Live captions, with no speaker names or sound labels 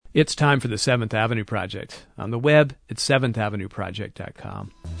It's time for the 7th Avenue Project. On the web, it's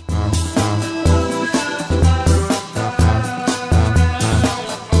 7thavenueproject.com.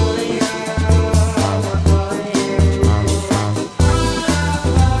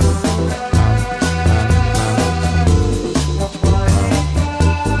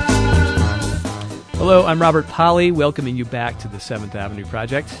 Hello, I'm Robert Polly, welcoming you back to the 7th Avenue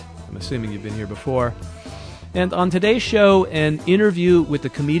Project. I'm assuming you've been here before. And on today's show, an interview with the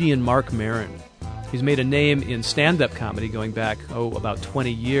comedian Marc Maron. He's made a name in stand-up comedy going back, about 20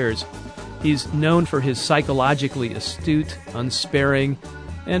 years. He's known for his psychologically astute, unsparing,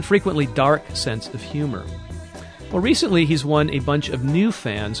 and frequently dark sense of humor. Well, recently he's won a bunch of new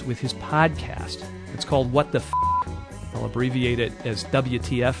fans with his podcast. It's called What the F***. I'll abbreviate it as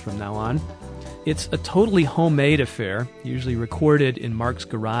WTF from now on. It's a totally homemade affair, usually recorded in Marc's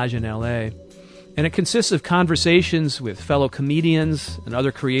garage in L.A., and it consists of conversations with fellow comedians and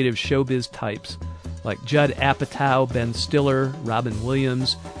other creative showbiz types like Judd Apatow, Ben Stiller, Robin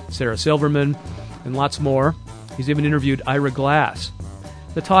Williams, Sarah Silverman, and lots more. He's even interviewed Ira Glass.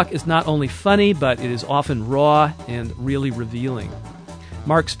 The talk is not only funny, but it is often raw and really revealing.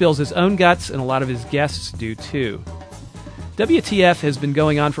 Marc spills his own guts, and a lot of his guests do too. WTF has been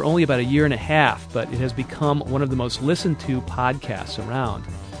going on for only about a year and a half, but it has become one of the most listened to podcasts around.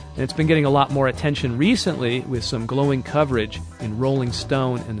 And it's been getting a lot more attention recently with some glowing coverage in Rolling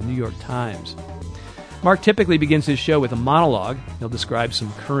Stone and the New York Times. Marc typically begins his show with a monologue. He'll describe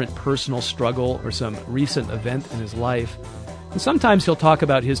some current personal struggle or some recent event in his life. And sometimes he'll talk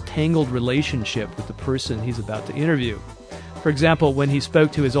about his tangled relationship with the person he's about to interview. For example, when he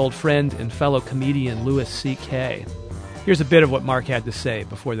spoke to his old friend and fellow comedian Louie C.K. Here's a bit of what Marc had to say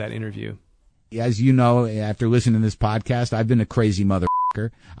before that interview. As you know, after listening to this podcast, I've been a crazy motherfucker.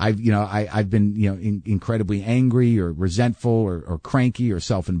 I've been, incredibly angry or resentful or cranky or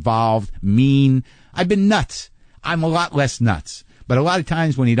self-involved, mean. I've been nuts. I'm a lot less nuts. But a lot of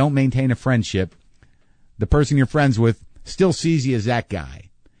times when you don't maintain a friendship, the person you're friends with still sees you as that guy.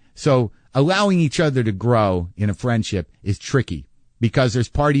 So allowing each other to grow in a friendship is tricky because there's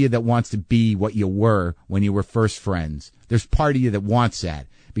part of you that wants to be what you were when you were first friends. There's part of you that wants that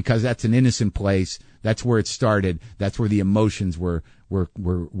because that's an innocent place. That's where it started. That's where the emotions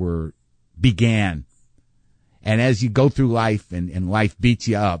began. And as you go through life and life beats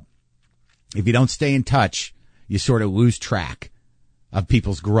you up, if you don't stay in touch, you sort of lose track of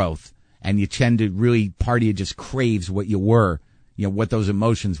people's growth. And you tend to really, part of you just craves what you were, what those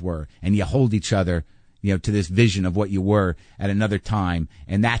emotions were. And you hold each other, to this vision of what you were at another time.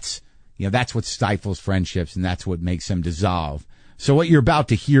 And that's what stifles friendships and that's what makes them dissolve. So what you're about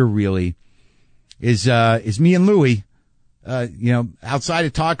to hear really is me and Louie, outside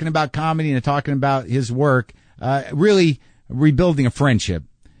of talking about comedy and talking about his work, really rebuilding a friendship.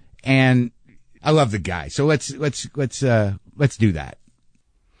 And I love the guy. So let's do that.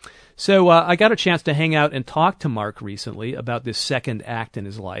 So I got a chance to hang out and talk to Marc recently about this second act in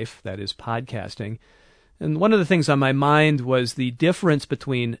his life, that is podcasting. And one of the things on my mind was the difference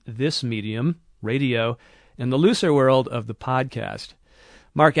between this medium, radio, and the looser world of the podcast.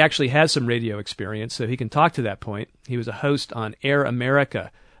 Marc actually has some radio experience, so he can talk to that point. He was a host on Air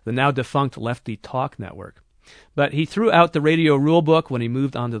America, the now-defunct Lefty Talk network. But he threw out the radio rulebook when he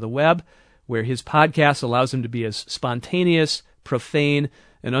moved onto the web, where his podcast allows him to be as spontaneous, profane,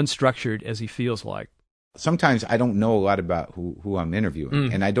 and unstructured as he feels like. Sometimes I don't know a lot about who I'm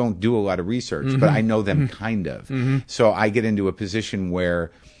interviewing, and I don't do a lot of research, but I know them kind of. So I get into a position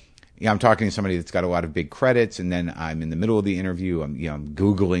where I'm talking to somebody that's got a lot of big credits, and then I'm in the middle of the interview. I'm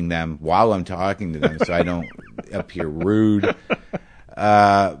Googling them while I'm talking to them, so I don't appear rude.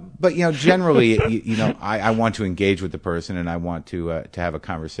 But generally, I want to engage with the person, and I want to have a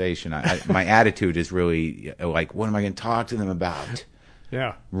conversation. My attitude is really like, what am I going to talk to them about?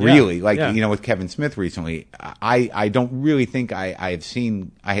 Yeah. Really, with Kevin Smith recently, I don't really think I had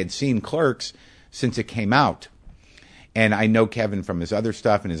seen Clerks since it came out. And I know Kevin from his other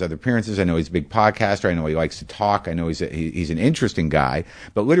stuff and his other appearances. I know he's a big podcaster. I know he likes to talk. I know he's an interesting guy.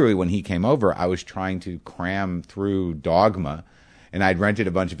 But literally when he came over, I was trying to cram through Dogma, and I'd rented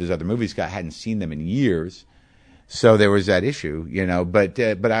a bunch of his other movies. I hadn't seen them in years. So there was that issue,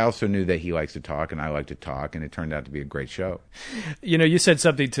 but I also knew that he likes to talk and I like to talk, and it turned out to be a great show. You said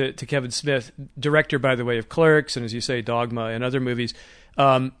something to Kevin Smith, director, by the way, of Clerks, and as you say, Dogma and other movies,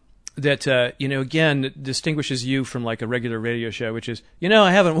 that, again, distinguishes you from like a regular radio show, which is,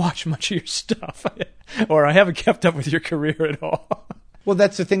 I haven't watched much of your stuff or I haven't kept up with your career at all. Well,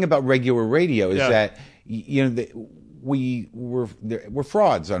 that's the thing about regular radio is that, we're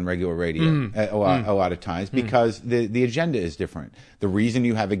frauds on regular radio a lot of times because the agenda is different. The reason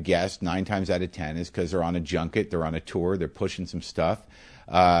you have a guest 9 times out of 10 is because they're on a junket, they're on a tour, they're pushing some stuff,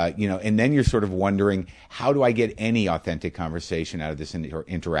 and then you're sort of wondering, how do I get any authentic conversation out of this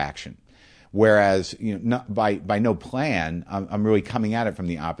interaction? Whereas, not by no plan, I'm really coming at it from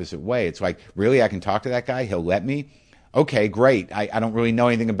the opposite way. It's like, really, I can talk to that guy? He'll let me? Okay, great. I don't really know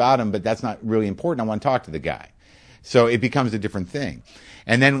anything about him, but that's not really important. I want to talk to the guy. So it becomes a different thing.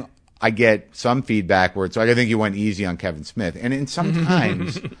 And then I get some feedback where it's like, I think you went easy on Kevin Smith. And then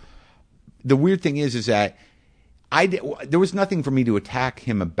sometimes the weird thing is that there was nothing for me to attack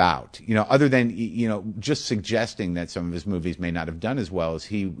him about, other than, just suggesting that some of his movies may not have done as well as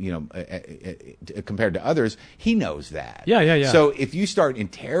he, compared to others. He knows that. Yeah. So if you start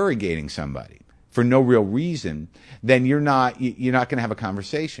interrogating somebody for no real reason, then you're not going to have a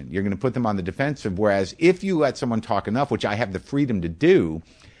conversation. You're going to put them on the defensive. Whereas if you let someone talk enough, which I have the freedom to do,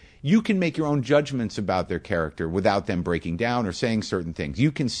 you can make your own judgments about their character without them breaking down or saying certain things.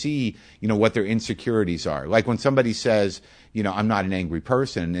 You can see, what their insecurities are. Like when somebody says, I'm not an angry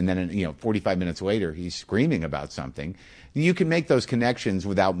person, and then, 45 minutes later he's screaming about something. You can make those connections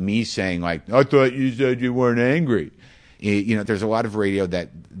without me saying, like, I thought you said you weren't angry. There's a lot of radio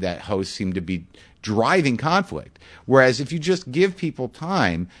that hosts seem to be driving conflict. Whereas if you just give people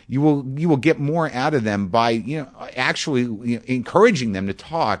time, you will get more out of them by, actually encouraging them to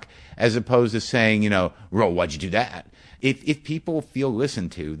talk as opposed to saying, why'd you do that? If people feel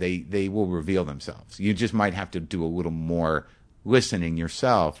listened to, they will reveal themselves. You just might have to do a little more listening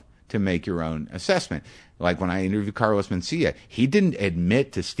yourself to make your own assessment. Like when I interviewed Carlos Mencia, he didn't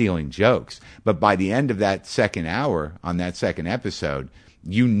admit to stealing jokes, but by the end of that second hour on that second episode,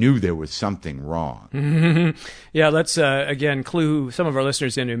 you knew there was something wrong. Yeah, let's again clue some of our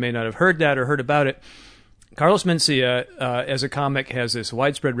listeners in who may not have heard that or heard about it. Carlos Mencia, as a comic, has this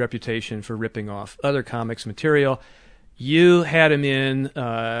widespread reputation for ripping off other comics' material. You had him in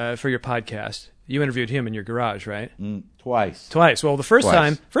for your podcast. You interviewed him in your garage, right? Twice. Well, the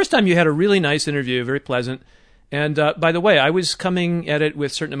first time you had a really nice interview, very pleasant. And by the way, I was coming at it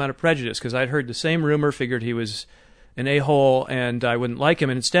with a certain amount of prejudice because I'd heard the same rumor, figured he was an a-hole and I wouldn't like him.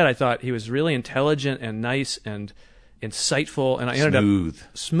 And instead, I thought he was really intelligent and nice and insightful. And I ended up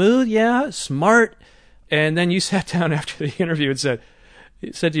smooth, yeah, smart. And then you sat down after the interview and said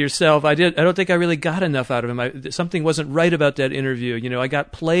to yourself, I don't think I really got enough out of him. Something wasn't right about that interview. I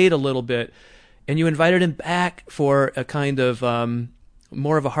got played a little bit. And you invited him back for a kind of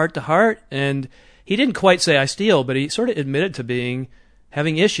more of a heart-to-heart. And he didn't quite say I steal, but he sort of admitted to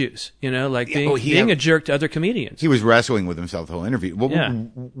having issues, being a jerk to other comedians. He was wrestling with himself the whole interview.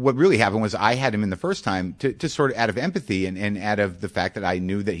 What really happened was I had him in the first time to sort of out of empathy and out of the fact that I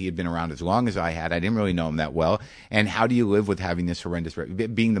knew that he had been around as long as I had. I didn't really know him that well. And how do you live with having this horrendous,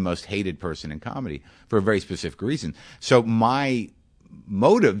 being the most hated person in comedy for a very specific reason? So my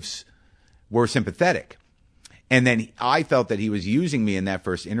motives were sympathetic. And then I felt that he was using me in that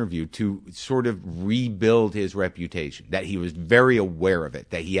first interview to sort of rebuild his reputation, that he was very aware of it,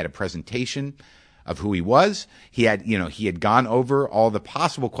 that he had a presentation of who he was. He had gone over all the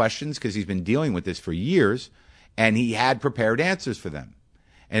possible questions because he's been dealing with this for years, and he had prepared answers for them.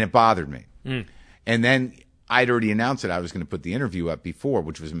 And it bothered me. And then I'd already announced that I was going to put the interview up before,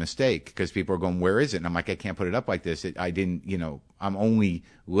 which was a mistake because people are going, where is it? And I'm like, I can't put it up like this. I'm only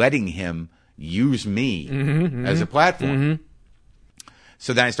letting him use me as a platform.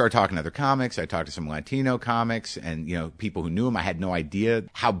 So then I started talking to other comics. I talked to some Latino comics and, people who knew him. I had no idea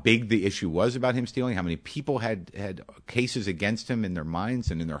how big the issue was about him stealing, how many people had cases against him in their minds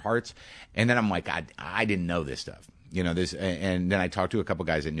and in their hearts. And then I'm like, I didn't know this stuff. And then I talked to a couple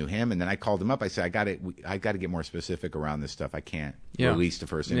guys that knew him, and then I called him up. I said, I got to get more specific around this stuff. I can't release the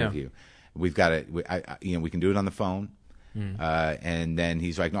first interview. We've got to, we can do it on the phone. And then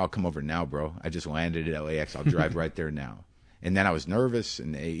he's like, no, I'll come over now, bro. I just landed at LAX. I'll drive right there now. And then I was nervous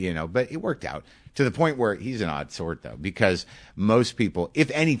and, but it worked out to the point where he's an odd sort though, because most people, if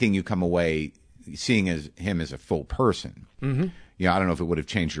anything, you come away seeing him as a full person. I don't know if it would have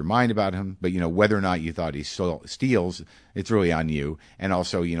changed your mind about him, but whether or not you thought he steals, it's really on you. And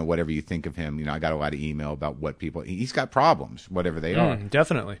also, whatever you think of him, I got a lot of email about he's got problems, whatever they are.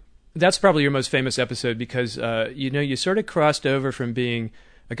 Definitely. That's probably your most famous episode because, you sort of crossed over from being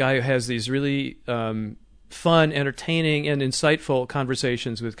a guy who has these really fun, entertaining, and insightful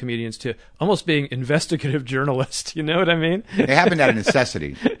conversations with comedians to almost being investigative journalist. You know what I mean? It happened out of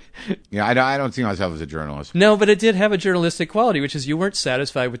necessity. I don't see myself as a journalist. No, but it did have a journalistic quality, which is you weren't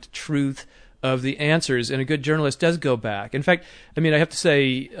satisfied with the truth of the answers, and a good journalist does go back. In fact, I have to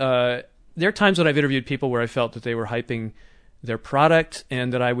say, there are times when I've interviewed people where I felt that they were hyping their product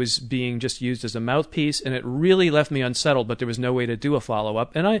and that I was being just used as a mouthpiece, and it really left me unsettled, but there was no way to do a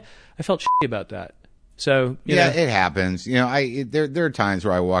follow-up, and I felt shitty about that. So, you know. It happens. There are times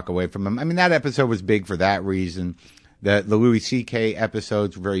where I walk away from them. I mean, that episode was big for that reason. The Louie C.K.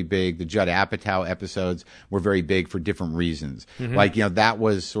 episodes were very big. The Judd Apatow episodes were very big for different reasons. Mm-hmm. Like, that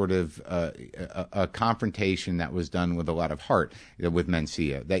was sort of a confrontation that was done with a lot of heart with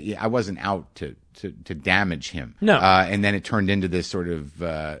Mencia. That I wasn't out to damage him. No. And then it turned into this sort of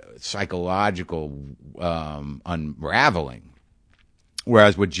psychological unraveling.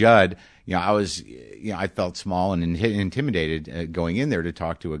 Whereas with Judd, I felt small and intimidated going in there to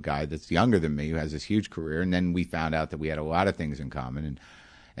talk to a guy that's younger than me who has this huge career. And then we found out that we had a lot of things in common.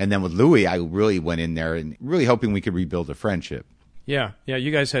 And then with Louie, I really went in there and really hoping we could rebuild a friendship. Yeah. You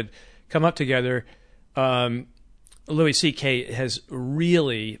guys had come up together. Louie C.K. has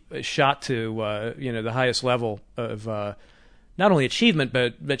really shot to the highest level of not only achievement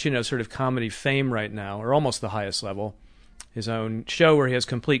but sort of comedy fame right now, or almost the highest level. His own show where he has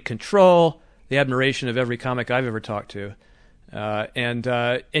complete control, the admiration of every comic I've ever talked to,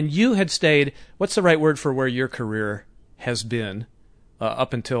 and you had stayed. What's the right word for where your career has been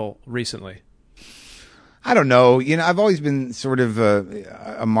up until recently? I don't know. I've always been sort of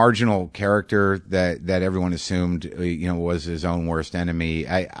a marginal character that everyone assumed, was his own worst enemy.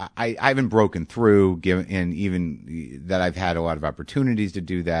 I haven't broken through, and even that I've had a lot of opportunities to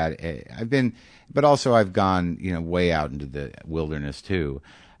do that. But also I've gone, way out into the wilderness too.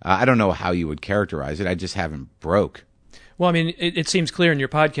 I don't know how you would characterize it. I just haven't broke. Well, I mean, it seems clear in your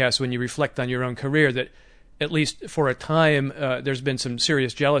podcast when you reflect on your own career that, at least for a time, there's been some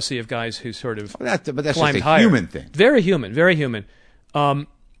serious jealousy of guys who sort of but that's climbed just a higher. Human thing. Very human, very human.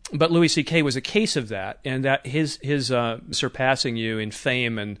 But Louie C.K. was a case of that, and that his surpassing you in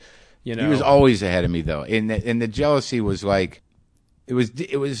fame and He was always ahead of me though, and the jealousy was like,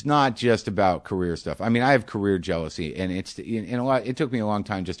 it was not just about career stuff. I mean, I have career jealousy, and it took me a long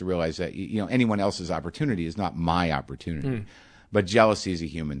time just to realize that anyone else's opportunity is not my opportunity. But jealousy is a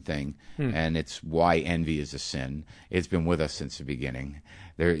human thing, and it's why envy is a sin. It's been with us since the beginning.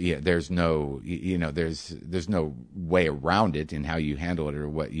 There's no way around it in how you handle it, or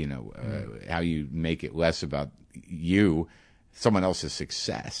what how you make it less about someone else's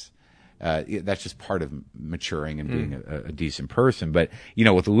success. That's just part of maturing and being a decent person. But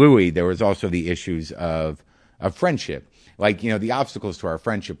with Louie, there was also the issues of friendship. Like, the obstacles to our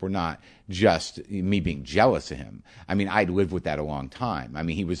friendship were not just me being jealous of him. I mean, I'd lived with that a long time. I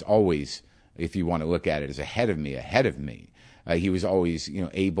mean, he was always, if you want to look at it, as ahead of me. He was always,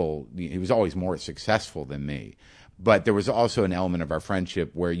 he was always more successful than me. But there was also an element of our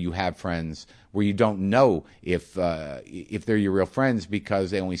friendship where you have friends where you don't know if they're your real friends because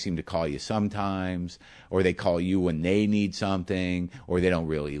they only seem to call you sometimes, or they call you when they need something, or they don't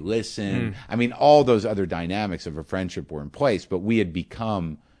really listen. I mean, all those other dynamics of a friendship were in place, but we had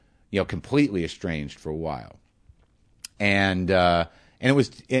become, completely estranged for a while. And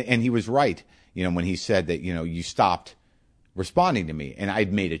he was right, when he said that, you stopped responding to me, and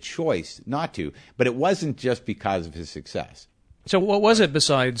I'd made a choice not to, but it wasn't just because of his success. So what was it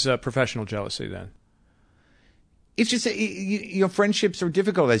besides professional jealousy then? It's just, friendships are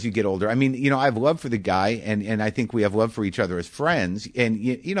difficult as you get older. I mean, I have love for the guy, and I think we have love for each other as friends, and,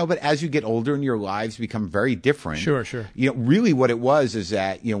 but as you get older and your lives become very different. Sure. Really what it was is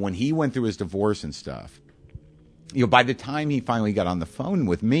that, when he went through his divorce and stuff, by the time he finally got on the phone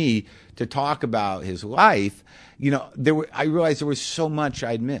with me to talk about his life, I realized there was so much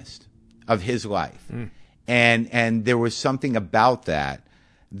I'd missed of his life. And there was something about that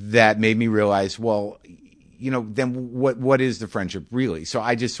made me realize, well, then what is the friendship really? So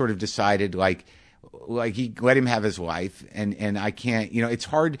I just sort of decided like he let him have his life, and I can't, it's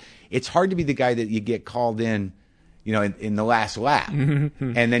hard to be the guy that you get called in, in the last lap, and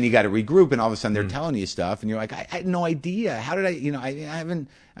then you got to regroup, and all of a sudden they're telling you stuff, and you're like, I had no idea. How did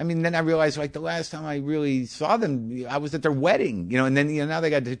then I realized, like, the last time I really saw them, I was at their wedding, and then, now they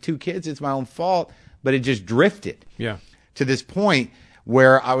got the 2 kids. It's my own fault, but it just drifted to this point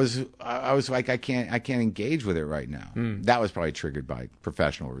where I was like, I can't engage with it right now. That was probably triggered by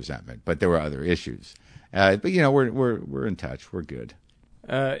professional resentment, but there were other issues. But we're in touch. We're good.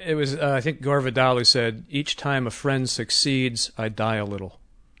 It was, I think, Gore Vidal who said, "Each time a friend succeeds, I die a little."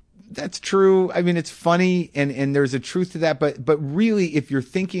 That's true. I mean, it's funny, and there's a truth to that. But really, if you're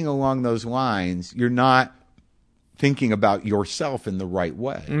thinking along those lines, you're not thinking about yourself in the right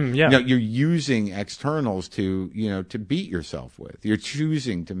way. You're using externals to beat yourself with. You're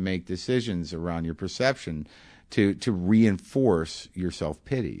choosing to make decisions around your perception to reinforce your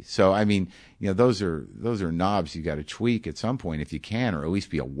self-pity. So, I mean, those are knobs you got to tweak at some point if you can, or at least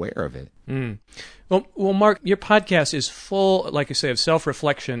be aware of it. Well, Marc, your podcast is full, like I say, of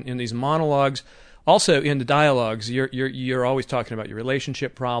self-reflection in these monologues. Also, in the dialogues, you're always talking about your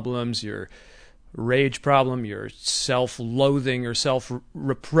relationship problems, your rage problem, your self-loathing or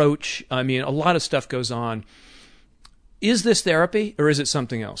self-reproach. I mean, a lot of stuff goes on. Is this therapy, or is it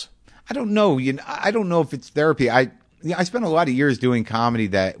something else? I don't know. I don't know if it's therapy. I spent a lot of years doing comedy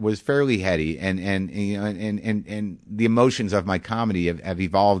that was fairly heady, and the emotions of my comedy have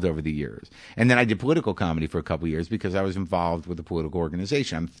evolved over the years. And then I did political comedy for a couple of years because I was involved with a political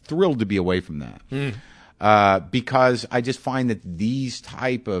organization. I'm thrilled to be away from that because I just find that these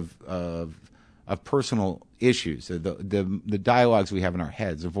type of personal issues, the dialogues we have in our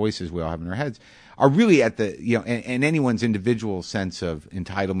heads, the voices we all have in our heads, are really at the and anyone's individual sense of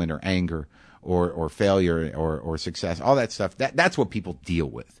entitlement or anger or failure or success, all that stuff. That's what people deal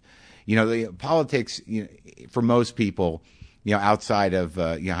with. The politics, for most people, outside of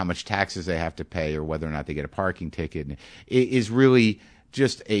how much taxes they have to pay or whether or not they get a parking ticket, is really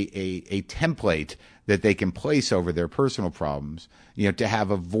just a template that they can place over their personal problems, to have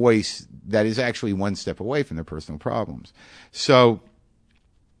a voice that is actually one step away from their personal problems. So,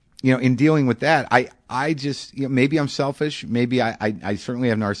 in dealing with that, I just, maybe I'm selfish. Maybe I certainly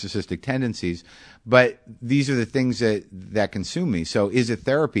have narcissistic tendencies, but these are the things that consume me. So is it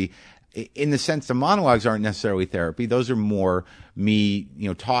therapy? In the sense, the monologues aren't necessarily therapy. Those are more me,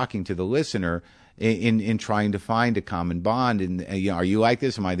 talking to the listener in trying to find a common bond. And are you like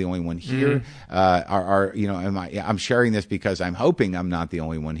this? Am I the only one here? I'm sharing this because I'm hoping I'm not the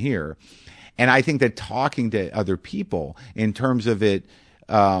only one here. And I think that talking to other people in terms of it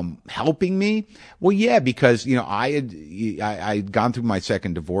helping me, well, yeah, because I had gone through my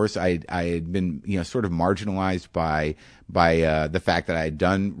second divorce. I had been sort of marginalized by the fact that I had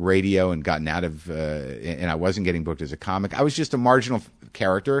done radio and gotten out of and I wasn't getting booked as a comic. I was just a marginal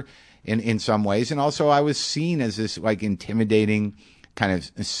character in some ways, and also I was seen as this like intimidating kind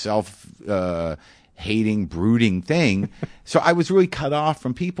of self hating, brooding thing. So I was really cut off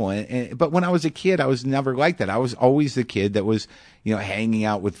from people. But when I was a kid, I was never like that. I was always the kid that was, hanging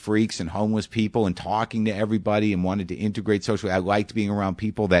out with freaks and homeless people and talking to everybody and wanted to integrate socially. I liked being around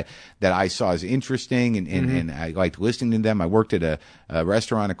people that I saw as interesting and I liked listening to them. I worked at a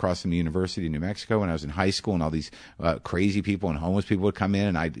restaurant across from the University of New Mexico when I was in high school, and all these crazy people and homeless people would come in,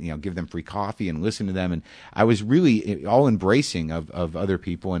 and I'd give them free coffee and listen to them. And I was really all embracing of other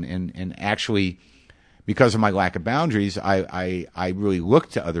people and actually, because of my lack of boundaries, I really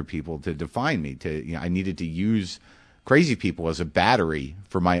looked to other people to define me. I needed to use crazy people as a battery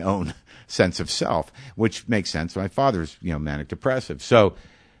for my own sense of self, which makes sense. My father's manic depressive. So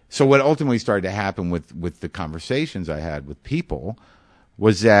what ultimately started to happen with the conversations I had with people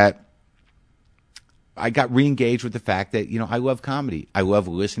was that I got re-engaged with the fact that, I love comedy. I love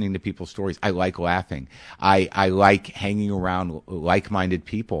listening to people's stories. I like laughing. I like hanging around like-minded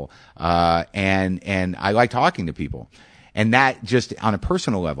people. And I like talking to people. And that just on a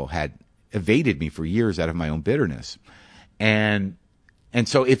personal level had evaded me for years out of my own bitterness. And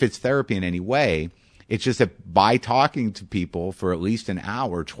so if it's therapy in any way, it's just that by talking to people for at least an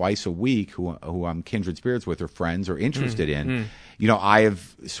hour twice a week who I'm kindred spirits with or friends or interested in, I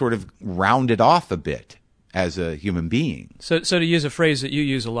have sort of rounded off a bit as a human being. So to use a phrase that you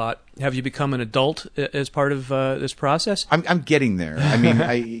use a lot, have you become an adult as part of this process? I'm getting there. I mean,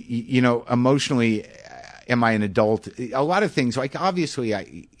 emotionally, am I an adult? A lot of things, like obviously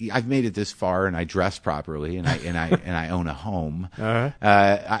I've made it this far and I dress properly and I own a home. Uh-huh.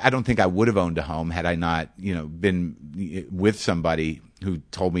 I don't think I would have owned a home had I not, been with somebody who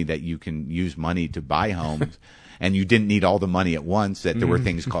told me that you can use money to buy homes. And you didn't need all the money at once, that there were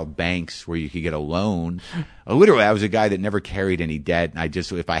things called banks where you could get a loan. Literally, I was a guy that never carried any debt. And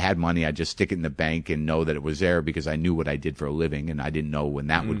if I had money, I'd just stick it in the bank and know that it was there because I knew what I did for a living and I didn't know when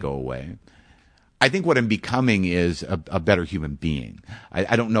that would go away. I think what I'm becoming is a better human being.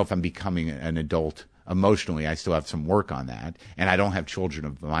 I don't know if I'm becoming an adult emotionally. I still have some work on that. And I don't have children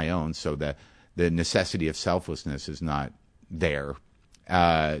of my own, so the necessity of selflessness is not there.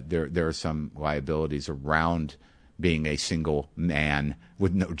 There are some liabilities around being a single man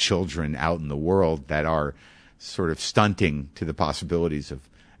with no children out in the world that are sort of stunting to the possibilities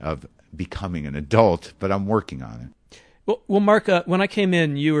of becoming an adult, but I'm working on it. Well, Marc, when I came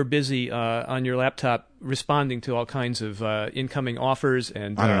in, you were busy on your laptop responding to all kinds of incoming offers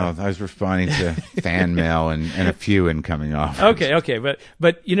and. I don't know. I was responding to fan mail and a few incoming offers. Okay, but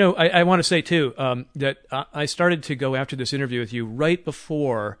I want to say too that I started to go after this interview with you right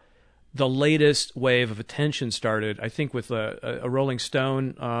before the latest wave of attention started. I think with a Rolling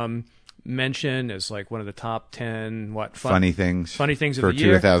Stone mention as like one of the top 10 funny things of for the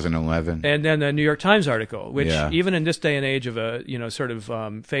year 2011, and then the New York Times article, which even in this day and age of a sort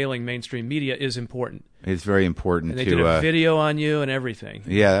of failing mainstream media is important. It's very important. And they did a video on you and everything.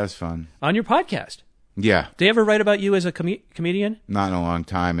 Yeah, that was fun. On your podcast. Yeah. Did they ever write about you as a comedian? Not in a long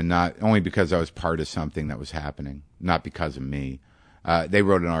time, and not only because I was part of something that was happening, not because of me. They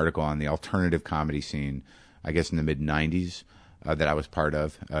wrote an article on the alternative comedy scene, I guess in the mid-'90s. That I was part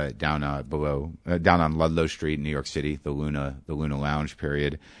of down on Ludlow Street in New York City, the Luna Lounge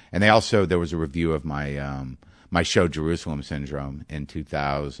period, and there was a review of my my show Jerusalem Syndrome in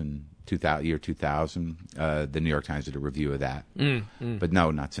 2000. The New York Times did a review of that, but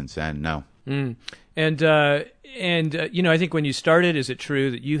no, not since then. No. And I think when you started, is it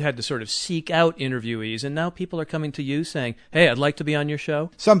true that you had to sort of seek out interviewees, and now people are coming to you saying, "Hey, I'd like to be on your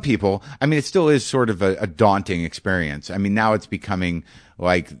show"? Some people. I mean, it still is sort of a daunting experience. I mean, now it's becoming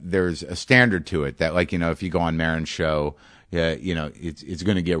like there's a standard to it that, like, if you go on Maron's show, it's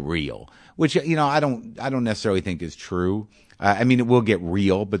going to get real, which I don't necessarily think is true. I mean, it will get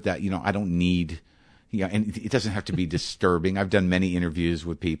real, but that I don't need. And it doesn't have to be disturbing. I've done many interviews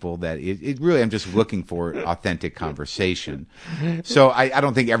with people that it really, I'm just looking for authentic conversation. So I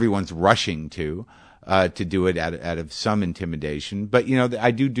don't think everyone's rushing to do it out of some intimidation. But,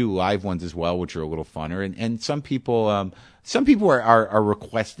 I do live ones as well, which are a little funner. And some people are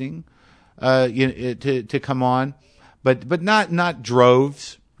requesting, to come on, but not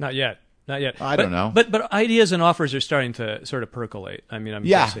droves. Not yet. I don't know. But ideas and offers are starting to sort of percolate. I mean, I'm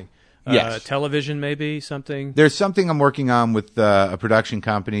guessing. Yes. Television, maybe something. There's something I'm working on with a production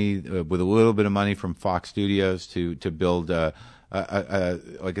company with a little bit of money from Fox Studios to build like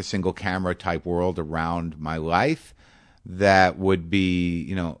a single camera type world around my life that would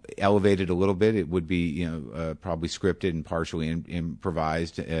be elevated a little bit. It would be probably scripted and partially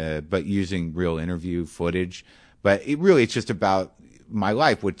improvised, but using real interview footage. But it's just about my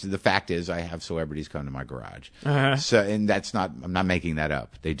life, which the fact is I have celebrities come to my garage. Uh-huh. So, and I'm not making that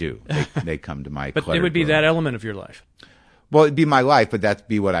up. They do. They come to my But it would be garage. That element of your life. Well, it'd be my life, but that'd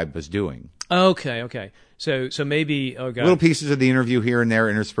be what I was doing. Okay. So maybe, little pieces of the interview here and there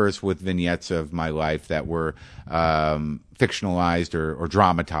interspersed with vignettes of my life that were fictionalized or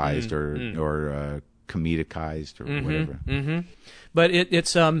dramatized or comedicized or whatever. Mm-hmm. But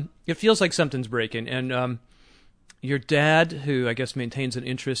it feels like something's breaking. And your dad, who I guess maintains an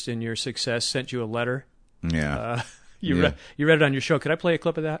interest in your success, sent you a letter. Yeah. You read it on your show. Could I play a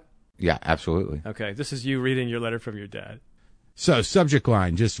clip of that? Yeah, absolutely. Okay, this is you reading your letter from your dad. So, subject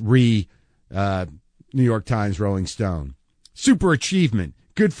line, just New York Times, Rolling Stone. Super achievement.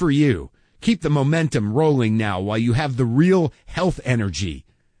 Good for you. Keep the momentum rolling now while you have the real health energy.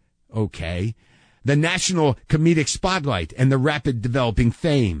 Okay. The national comedic spotlight and the rapid developing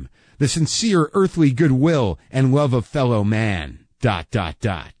fame. The sincere earthly goodwill and love of fellow man. ...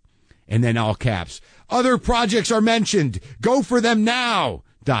 And then all caps. Other projects are mentioned. Go for them now. ...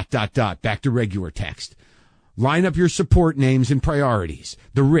 Back to regular text. Line up your support names and priorities.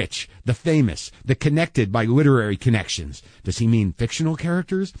 The rich, the famous, the connected by literary connections. Does he mean fictional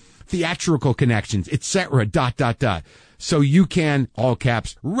characters? Theatrical connections, etc. ... So you can, all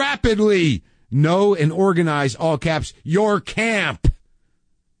caps, rapidly know and organize, all caps, your camp.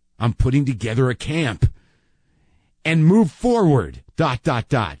 I'm putting together a camp. And move forward. ...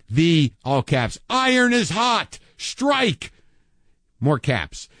 The, all caps, iron is hot. Strike. More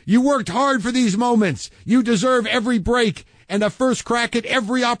caps. You worked hard for these moments. You deserve every break and a first crack at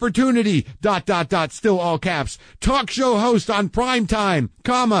every opportunity. ... Still all caps. Talk show host on prime time,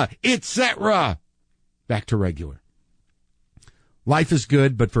 comma, etc. Back to regular. Life is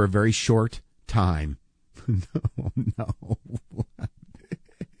good, but for a very short time. No.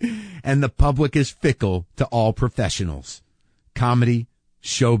 And the public is fickle to all professionals. Comedy,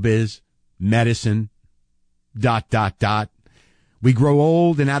 showbiz, medicine, ... We grow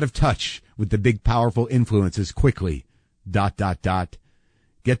old and out of touch with the big, powerful influences quickly. ...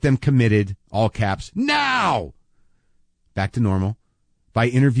 Get them committed, all caps, now! Back to normal. By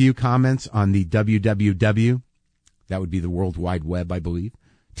interview comments on the www, that would be the World Wide Web, I believe,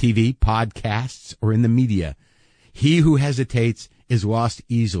 TV, podcasts, or in the media. He who hesitates is lost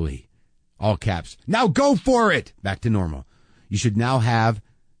easily. All caps. Now go for it! Back to normal. You should now have,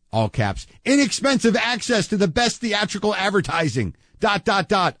 all caps, inexpensive access to the best theatrical advertising. ...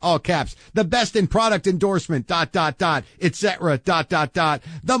 all caps. The best in product endorsement, etc.,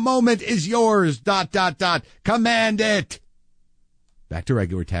 The moment is yours, Command it. Back to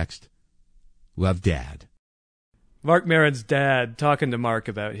regular text. Love, Dad. Marc Maron's dad talking to Marc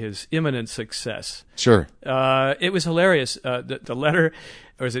about his imminent success. Sure. It was hilarious. The letter,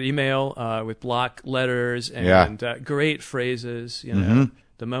 or is it email, with block letters and great phrases. You know,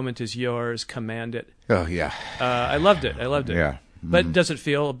 the moment is yours. Command it. Oh yeah. I loved it. Yeah. Mm-hmm. But does it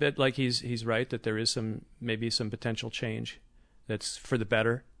feel a bit like he's right that there is maybe some potential change that's for the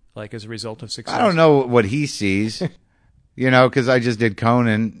better, like as a result of success? I don't know what he sees. You know, because I just did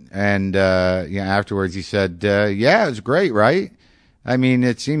Conan, and afterwards he said, "Yeah, it was great, right?" I mean,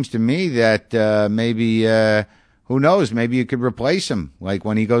 it seems to me that maybe, who knows? Maybe you could replace him. Like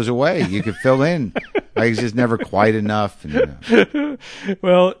when he goes away, you could fill in. Like it's just never quite enough. And,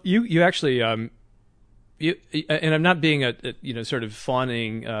 Well, you actually, and I'm not being a sort of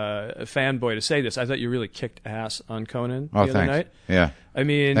fawning fanboy to say this. I thought you really kicked ass on Conan the other night. Yeah, I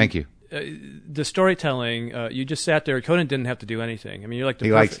mean, thank you. The storytelling, you just sat there. Conan didn't have to do anything. I mean,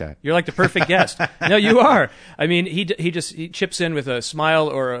 He likes that. You're like the perfect guest. No, you are. I mean, he chips in with a smile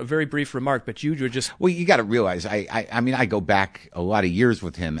or a very brief remark, but you were just. Well, you got to realize, I mean, I go back a lot of years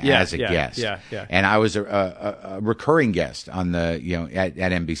with him as a guest. Yeah. And I was a recurring guest on the, at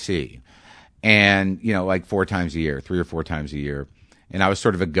NBC, and like 3 or 4 times a year, and I was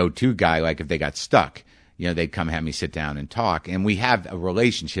sort of a go-to guy. Like if they got stuck, they'd come have me sit down and talk, and we have a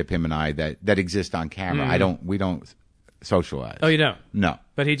relationship, him and I, that exists on camera. We don't socialize. Oh, you don't? No.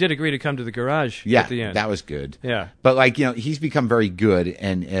 But he did agree to come to the garage at the end. That was good. Yeah. But he's become very good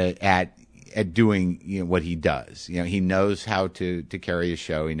and at doing what he does. He knows how to carry a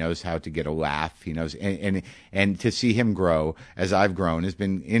show. He knows how to get a laugh. He knows and to see him grow as I've grown has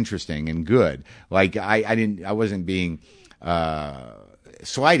been interesting and good. Like I wasn't being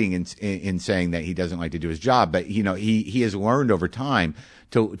slighting in saying that he doesn't like to do his job, but he has learned over time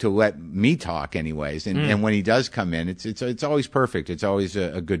to let me talk anyways, and when he does come in, it's always perfect. It's always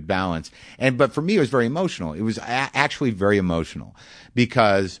a good balance. But for me, it was very emotional. It was actually very emotional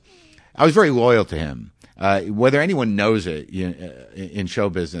because I was very loyal to him. Whether anyone knows it in show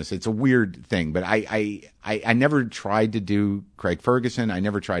business, it's a weird thing. But I never tried to do Craig Ferguson. I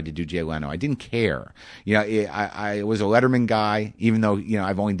never tried to do Jay Leno. I didn't care. I was a Letterman guy, even though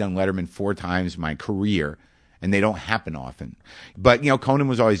I've only done Letterman 4 times in my career, and they don't happen often. But Conan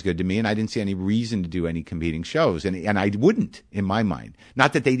was always good to me, and I didn't see any reason to do any competing shows, and I wouldn't in my mind.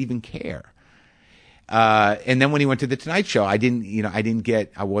 Not that they'd even care. And then when he went to the Tonight Show, I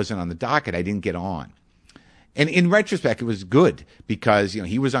wasn't on the docket. I didn't get on. And in retrospect, it was good because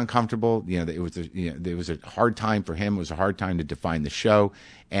he was uncomfortable. It was a hard time for him. It was a hard time to define the show,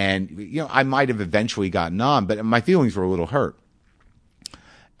 and I might have eventually gotten on, but my feelings were a little hurt.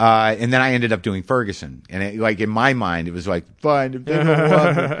 And then I ended up doing Ferguson, and in my mind, it was like, fine, if they don't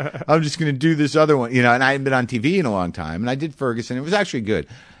love it, I'm just going to do this other one, And I hadn't been on TV in a long time, and I did Ferguson. It was actually good.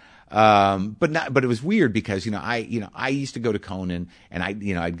 But it was weird because, I used to go to Conan and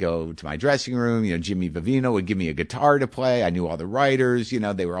I'd go to my dressing room, Jimmy Vivino would give me a guitar to play. I knew all the writers,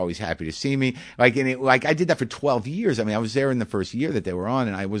 they were always happy to see me. I did that for 12 years. I mean, I was there in the first year that they were on,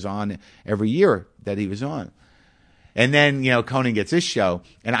 and I was on every year that he was on. And then, Conan gets this show,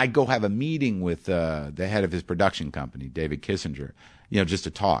 and I go have a meeting with, the head of his production company, David Kissinger, just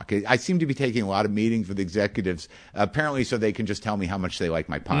to talk. I seem to be taking a lot of meetings with executives, apparently so they can just tell me how much they like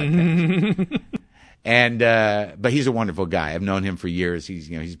my podcast. And, but he's a wonderful guy. I've known him for years.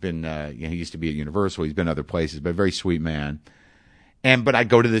 He's been, he used to be at Universal. He's been other places, but a very sweet man. But I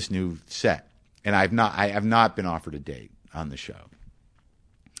go to this new set, and I have not been offered a date on the show.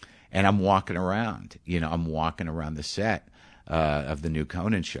 And I'm walking around, the set of the new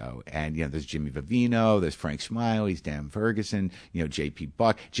Conan show. And, there's Jimmy Vivino, there's Frank Smiley, Dan Ferguson, J.P.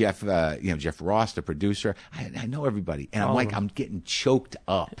 Buck, Jeff Ross, the producer. I know everybody. And I'm getting choked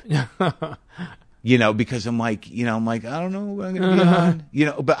up, because I'm like, I don't know what I'm going to be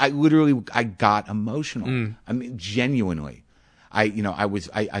on, but I got emotional. I mean, genuinely. I was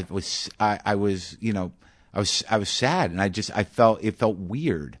sad, and it felt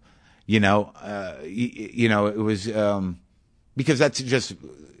weird. It was, because that's just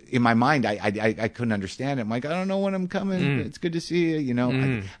in my mind. I couldn't understand it. I'm like, I don't know when I'm coming. It's good to see you.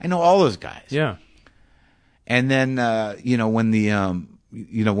 I know all those guys. Yeah. And then, when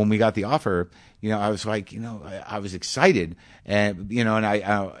when we got the offer, I was like, I was excited, and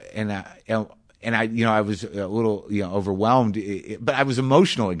I was a little, overwhelmed, but I was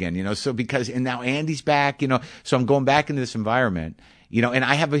emotional again, so and now Andy's back, so I'm going back into this environment. And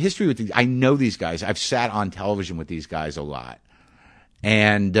I have a history with these. I know these guys. I've sat on television with these guys a lot.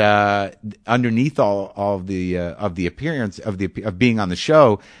 And underneath all of the appearance of being on the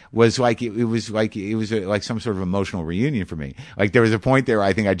show was like it was like some sort of emotional reunion for me. Like there was a point there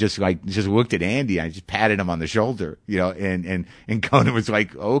I think I just looked at Andy and I just patted him on the shoulder, and Conan was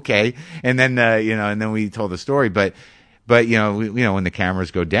like, okay, and then and then we told the story, but when the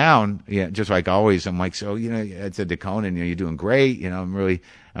cameras go down, just like always, I'm like, so I said to Conan, you're doing great,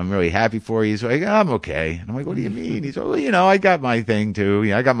 I'm really happy for you. He's like, I'm okay. And I'm like, what do you mean? He's like, well, I got my thing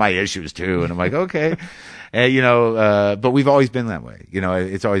too. I got my issues too. And I'm like, okay. And, but we've always been that way.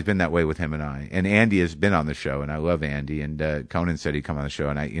 It's always been that way with him and I. And Andy has been on the show, and I love Andy. And Conan said he'd come on the show,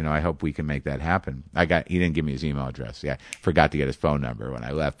 and I hope we can make that happen. He didn't give me his email address. Yeah, forgot to get his phone number when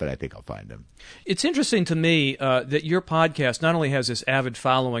I left, but I think I'll find him. It's interesting to me that your podcast not only has this avid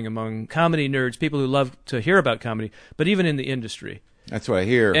following among comedy nerds, people who love to hear about comedy, but even in the industry. That's what I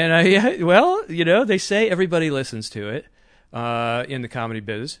hear. And they say everybody listens to it in the comedy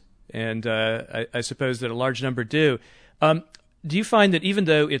biz, and I suppose that a large number do. Do you find that even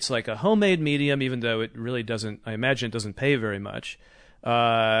though it's like a homemade medium, even though it really doesn't, I imagine it doesn't pay very much,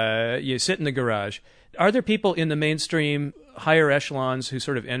 you sit in the garage, are there people in the mainstream higher echelons who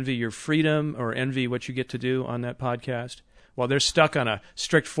sort of envy your freedom or envy what you get to do on that podcast? Well, they're stuck on a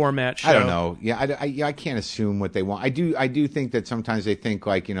strict format show. I don't know. Yeah, I can't assume what they want. I do think that sometimes they think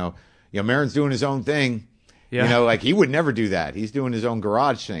like, Maron's doing his own thing. Yeah. Like he would never do that. He's doing his own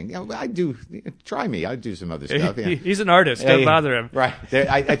garage thing. I do. Try me. I do some other stuff. Yeah. He's an artist. Don't bother him. Right.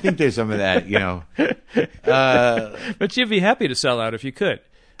 I think there's some of that, But you'd be happy to sell out if you could.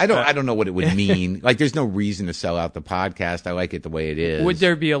 I don't know what it would mean. Like, there's no reason to sell out the podcast. I like it the way it is. Would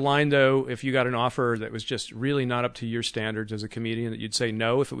there be a line, though, if you got an offer that was just really not up to your standards as a comedian, that you'd say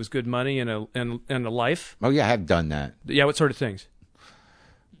no if it was good money and a life? Oh yeah, I have done that. Yeah, what sort of things?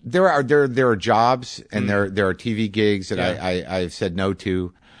 There are jobs and there are TV gigs that I've said no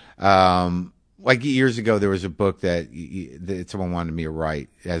to. Like years ago, there was a book that someone wanted me to write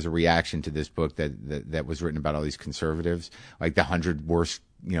as a reaction to this book that was written about all these conservatives, like the 100 worst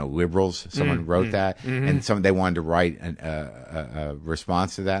liberals. Someone wrote that, and they wanted to write a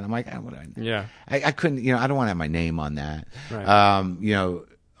response to that. And I'm like, I couldn't, I don't want to have my name on that. Right. On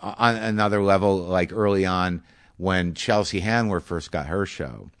another level, like early on when Chelsea Handler first got her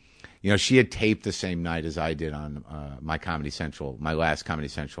show, she had taped the same night as I did on my last Comedy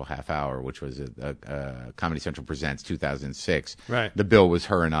Central half hour, which was a Comedy Central Presents 2006. Right. The bill was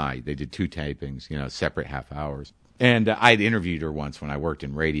her and I. They did two tapings, separate half hours. And I'd interviewed her once when I worked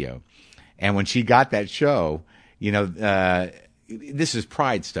in radio. And when she got that show, this is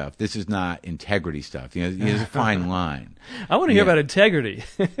pride stuff. This is not integrity stuff. There's a fine line. I want to hear about integrity.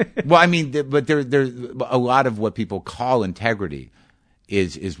 Well, I mean, but there's a lot of what people call integrity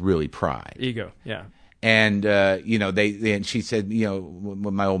is really pride. Ego, yeah. And, and she said,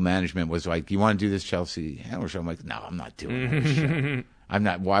 my old management was like, you want to do this Chelsea Handler show? I'm like, no, I'm not doing her show. I'm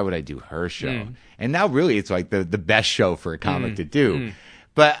not, why would I do her show? And now really it's like the best show for a comic to do.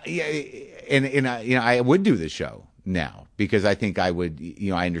 But, I would do this show now because I think I would,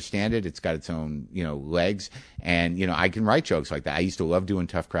 I understand it. It's got its own, legs and, I can write jokes like that. I used to love doing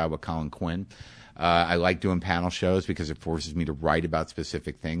Tough Crowd with Colin Quinn. I like doing panel shows because it forces me to write about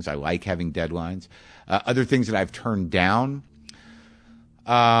specific things. I like having deadlines. Other things that I've turned down.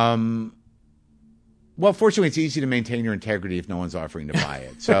 Well, fortunately, it's easy to maintain your integrity if no one's offering to buy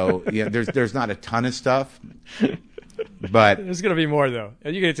it. So, there's not a ton of stuff, but there's going to be more though.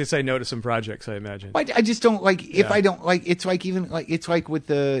 You get to say no to some projects, I imagine. I just don't like. If I don't like, it's like even like it's like with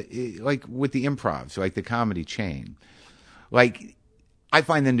the improvs, like the comedy chain, like. I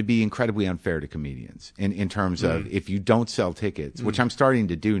find them to be incredibly unfair to comedians in terms of if you don't sell tickets, which I'm starting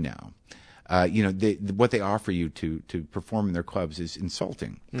to do now. What they offer you to perform in their clubs is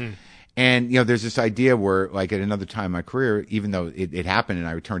insulting. And, there's this idea where, like, at another time in my career, even though it happened and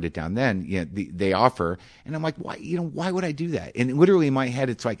I turned it down then, they offer, and I'm like, why would I do that? And literally in my head,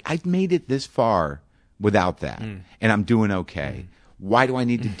 it's like, I've made it this far without that, and I'm doing okay. Why do I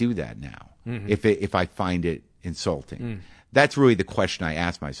need to do that now if I find it insulting? That's really the question I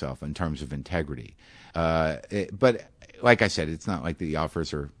ask myself in terms of integrity. But like I said, it's not like the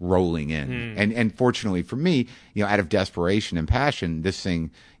offers are rolling in. And fortunately for me, out of desperation and passion, this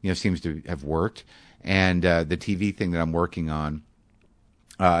thing, seems to have worked. And the TV thing that I'm working on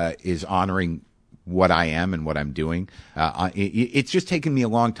is honoring what I am and what I'm doing. It's just taken me a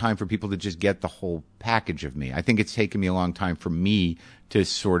long time for people to just get the whole package of me. I think it's taken me a long time for me to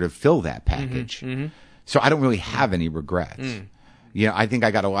sort of fill that package. So I don't really have any regrets. I think I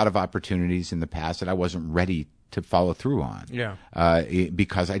got a lot of opportunities in the past that I wasn't ready to follow through on.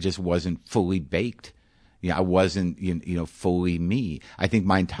 Because I just wasn't fully baked, I wasn't, fully me. I think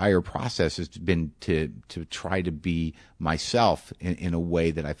my entire process has been to try to be myself in a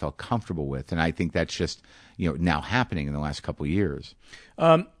way that I felt comfortable with. And I think that's just, now happening in the last couple of years.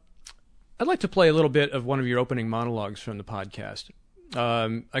 I'd like to play a little bit of one of your opening monologues from the podcast.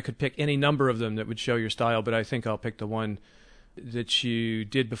 I could pick any number of them that would show your style, but I think I'll pick the one that you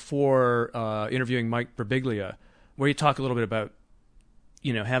did before interviewing Mike Birbiglia, where you talk a little bit about,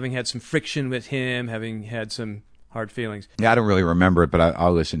 having had some friction with him, having had some hard feelings. Yeah, I don't really remember it, but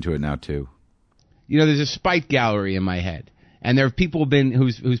I'll listen to it now too. There's a Spike gallery in my head, and there have people been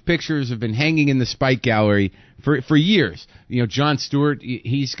whose pictures have been hanging in the Spike gallery for years. Jon Stewart,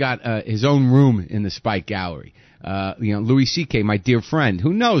 he's got his own room in the Spike gallery. Louie C.K., my dear friend,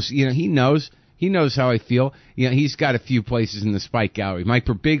 who knows? He knows how I feel. He's got a few places in the Spike gallery. Mike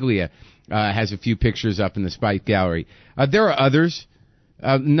Birbiglia has a few pictures up in the Spike gallery. There are others,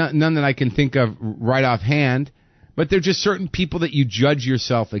 none that I can think of right offhand, but they're just certain people that you judge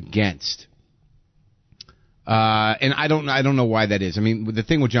yourself against. And I don't know why that is. I mean, the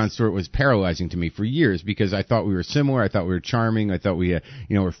thing with Jon Stewart was paralyzing to me for years because I thought we were similar. I thought we were charming. I thought we,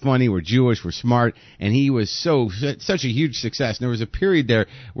 were funny. We're Jewish. We're smart. And he was such a huge success. And there was a period there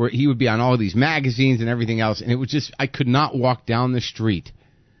where he would be on all these magazines and everything else. And it was just, I could not walk down the street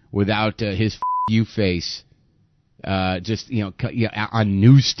without his you face, on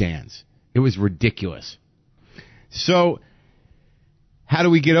newsstands. It was ridiculous. So, how do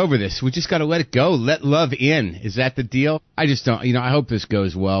we get over this? We just got to let it go. Let love in. Is that the deal? I just don't, I hope this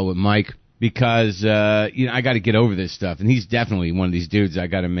goes well with Mike because, I got to get over this stuff. And he's definitely one of these dudes I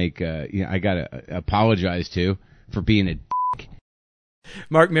got to make, I got to apologize to for being a dick.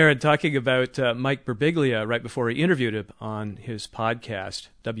 Marc Maron talking about Mike Birbiglia right before he interviewed him on his podcast,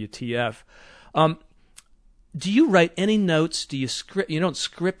 WTF. Do you write any notes? Do you script? You don't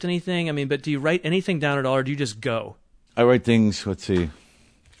script anything? but do you write anything down at all or do you just go? I write things, let's see,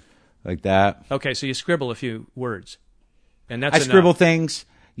 like that. Okay, so you scribble a few words, and that's I enough. scribble things,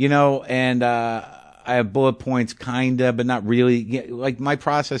 and I have bullet points, kinda, but not really. Yeah, like my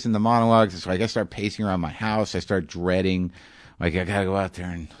process in the monologues is like I start pacing around my house. I start dreading, like I gotta go out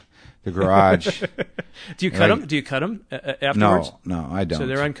there in the garage. Do you cut them? Do you cut them afterwards? No, I don't. So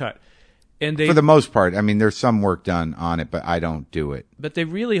they're uncut, and for the most part. There's some work done on it, but I don't do it. But they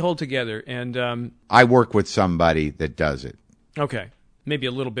really hold together, and I work with somebody that does it. Okay. Maybe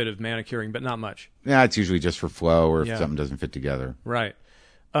a little bit of manicuring, but not much. Yeah, it's usually just for flow or if something doesn't fit together. Right.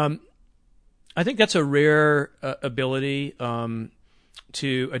 I think that's a rare ability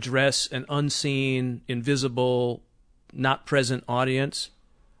to address an unseen, invisible, not present audience.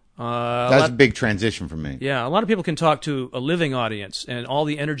 That's a big transition for me. Yeah, a lot of people can talk to a living audience, and all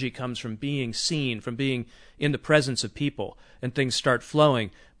the energy comes from being seen, from being in the presence of people, and things start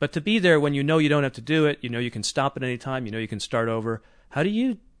flowing. But to be there when you don't have to do it, you can stop at any time, you can start over. How do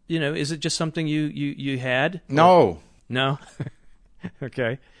you, is it just something you had? No. No?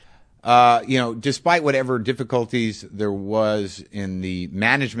 Okay. Despite whatever difficulties there was in the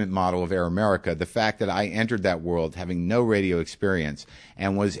management model of Air America, the fact that I entered that world having no radio experience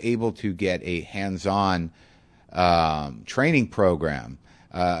and was able to get a hands-on training program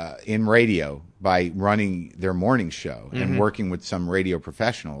in radio by running their morning show and working with some radio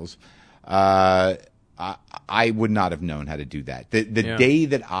professionals, I would not have known how to do that. The day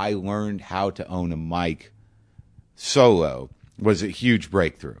that I learned how to own a mic solo was a huge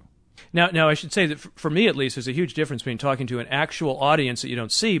breakthrough. Now, I should say that for me at least, there's a huge difference between talking to an actual audience that you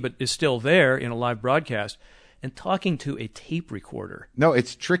don't see but is still there in a live broadcast and talking to a tape recorder. No,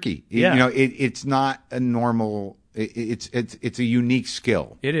 it's tricky. Yeah. It's not a normal. It's a unique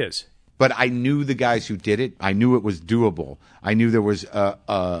skill. It is. But I knew the guys who did it. I knew it was doable. I knew there was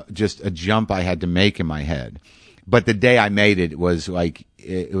just a jump I had to make in my head. But the day I made it, it was like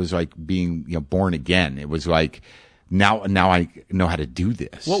being born again. It was like now I know how to do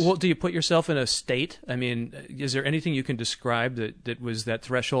this. Well, do you put yourself in a state? Is there anything you can describe that was that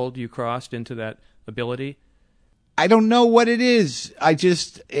threshold you crossed into that ability? I don't know what it is.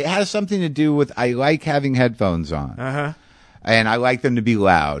 It has something to do with I like having headphones on. Uh-huh. And I like them to be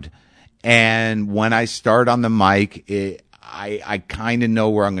loud. And when I start on the mic, I kind of know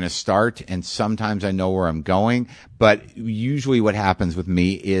where I'm going to start, and sometimes I know where I'm going. But usually what happens with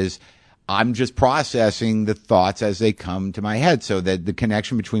me is I'm just processing the thoughts as they come to my head, so that the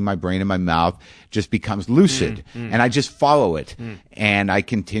connection between my brain and my mouth just becomes lucid. And I just follow it, and I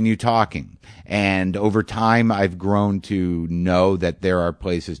continue talking. And over time, I've grown to know that there are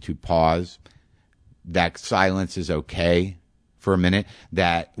places to pause, that silence is okay for a minute,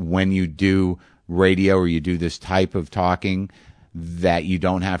 that when you do radio or you do this type of talking, that you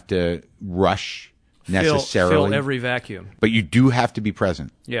don't have to rush necessarily. Fill every vacuum. But you do have to be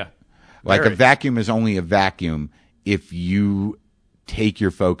present. Yeah. Like Very. a vacuum is only a vacuum if you take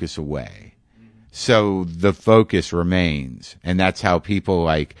your focus away. So the focus remains. And that's how people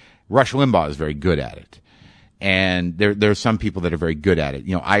like Rush Limbaugh is very good at it. And there are some people that are very good at it.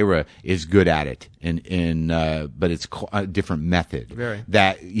 You know, Ira is good at it but it's a different method. Very.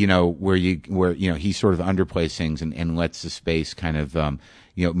 That, where he sort of underplays things and lets the space kind of,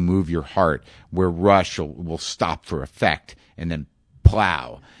 move your heart, where Rush will stop for effect and then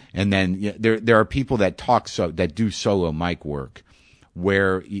plow. And then there are people that that do solo mic work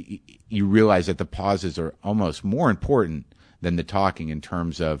where you realize that the pauses are almost more important than the talking in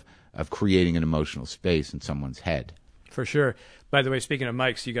terms of creating an emotional space in someone's head. For sure. By the way, speaking of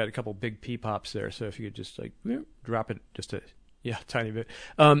mics, you got a couple big pee pops there, so if you could just drop it just a tiny bit.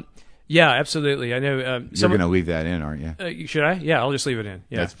 Yeah, absolutely. I know. You're going to leave that in, aren't you? Should I? Yeah, I'll just leave it in.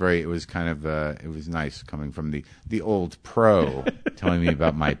 Yeah. It was kind of, it was nice coming from the old pro telling me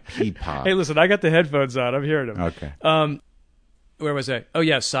about my pee pop. Hey, listen, I got the headphones on. I'm hearing them. Okay. Where was I? Oh,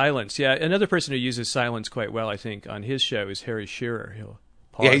 yeah, silence. Yeah, another person who uses silence quite well, I think, on his show is Harry Shearer. He'll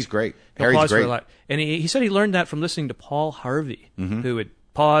pause. Yeah, he's great. He'll Harry's pause great. For a lot. And he said he learned that from listening to Paul Harvey, who would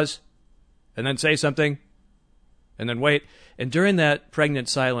pause and then say something and then wait. And during that pregnant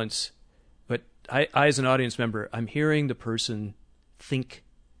silence, but I as an audience member, I'm hearing the person think,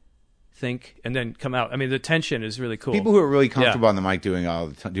 and then come out. I mean, the tension is really cool. People who are really comfortable on the mic do it all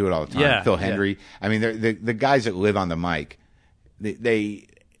the time. Yeah, Phil Hendry. I mean, the guys that live on the mic, they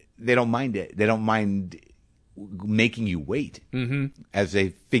don't mind it. They don't mind making you wait as they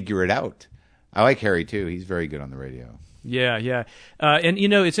figure it out. I like Harry too. He's very good on the radio. Yeah. And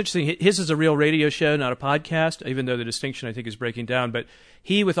it's interesting. His is a real radio show, not a podcast, even though the distinction I think is breaking down. But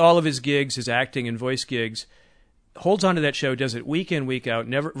he, with all of his gigs, his acting and voice gigs, holds on to that show, does it week in, week out,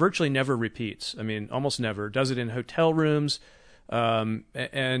 virtually never repeats. I mean, almost never. Does it in hotel rooms,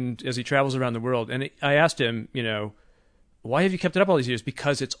 and as he travels around the world. And I asked him, why have you kept it up all these years?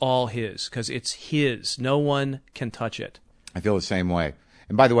 Because it's all his. Because it's his. No one can touch it. I feel the same way.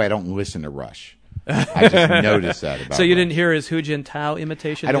 And by the way, I don't listen to Rush. I just noticed that about So you Rush. didn't hear his Hu Jintao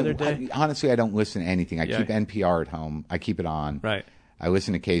imitation the other day? Honestly, I don't listen to anything. I keep NPR at home. I keep it on. Right. I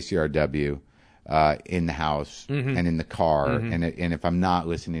listen to KCRW in the house and in the car. And if I'm not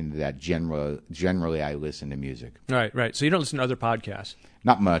listening to that, generally I listen to music. Right. So you don't listen to other podcasts?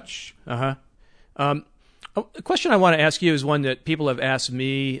 Not much. A question I want to ask you is one that people have asked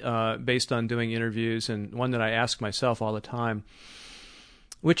me based on doing interviews, and one that I ask myself all the time,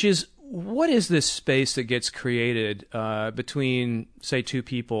 which is, what is this space that gets created between, say, two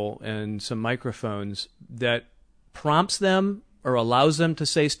people and some microphones that prompts them or allows them to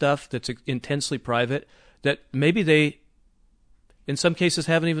say stuff that's intensely private that maybe they, in some cases,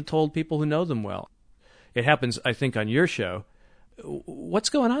 haven't even told people who know them well? It happens, I think, on your show. What's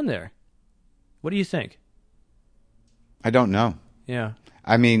going on there? What do you think? I don't know. Yeah.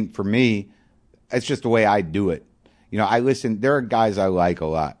 I mean, for me, it's just the way I do it. I listen. There are guys I like a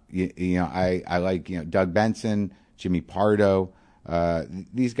lot. I like, Doug Benson, Jimmy Pardo.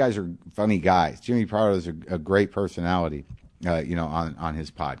 These guys are funny guys. Jimmy Pardo is a great personality, on his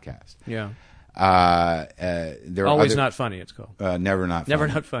podcast. Yeah. They're Always Not Funny, it's called. Never Not Funny. Never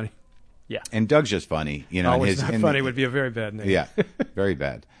Not Funny. Yeah. And Doug's just funny. Always Not Funny would be a very bad name. Yeah, very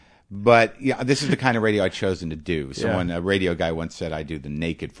bad. But this is the kind of radio I've chosen to do. A radio guy once said I do the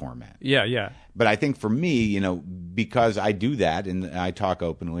naked format. Yeah. But I think for me, because I do that and I talk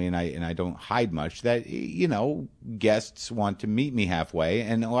openly and I don't hide much, that guests want to meet me halfway,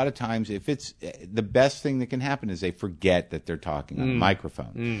 and a lot of times, if it's the best thing that can happen is they forget that they're talking on a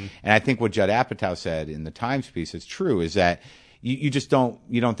microphone. And I think what Judd Apatow said in the Times piece is true, is that you just don't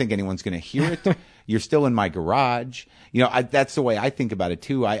think anyone's going to hear it. You're still in my garage. That's the way I think about it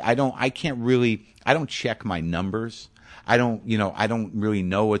too. I don't check my numbers. I don't really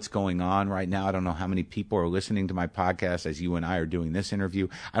know what's going on right now. I don't know how many people are listening to my podcast as you and I are doing this interview.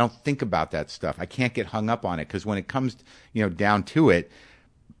 I don't think about that stuff. I can't get hung up on it, because when it comes, down to it,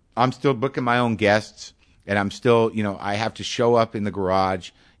 I'm still booking my own guests, and I'm still, I have to show up in the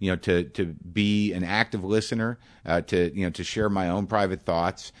garage, to be an active listener, to share my own private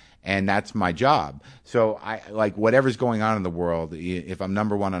thoughts. And that's my job. So I like whatever's going on in the world. If I'm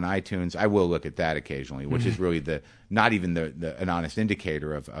number one on iTunes, I will look at that occasionally, which is really not even an honest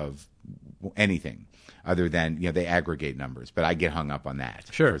indicator of anything other than, they aggregate numbers. But I get hung up on that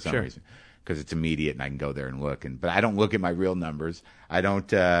for some reason, because it's immediate and I can go there and look. But I don't look at my real numbers. I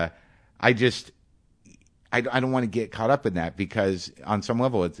don't. I don't want to get caught up in that, because on some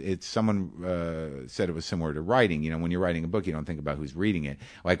level, it's someone said it was similar to writing. When you're writing a book, you don't think about who's reading it.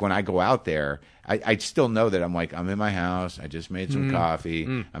 Like when I go out there, I still know that I'm in my house. I just made some coffee.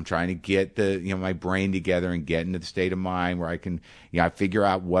 I'm trying to get my brain together and get into the state of mind where I can, I figure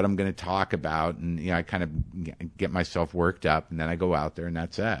out what I'm going to talk about, and I kind of get myself worked up, and then I go out there, and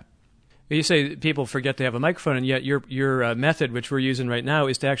that's it. You say people forget to have a microphone, and yet your method, which we're using right now,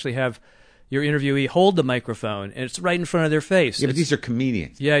 is to actually have your interviewee hold the microphone, and it's right in front of their face. Yeah, but these are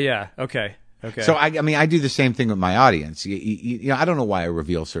comedians. Yeah. Okay. So I do the same thing with my audience. I don't know why I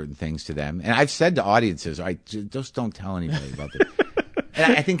reveal certain things to them, and I've said to audiences, just don't tell anybody about this.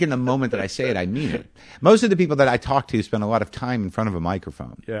 And I think in the moment that I say it, I mean it. Most of the people that I talk to spend a lot of time in front of a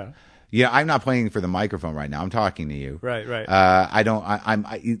microphone. Yeah. I'm not playing for the microphone right now. I'm talking to you. Right.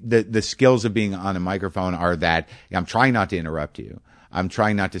 The skills of being on a microphone are that I'm trying not to interrupt you. I'm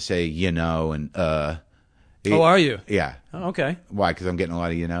trying not to say, and, Oh, are you? Yeah. Oh, okay. Why? Because I'm getting a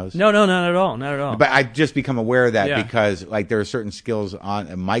lot of you-knows? No, not at all. Not at all. But I've just become aware of that, Yeah. because there are certain skills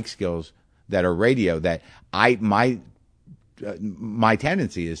on mic skills that are radio that my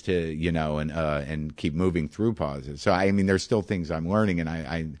tendency is to, and keep moving through pauses. So, there's still things I'm learning, and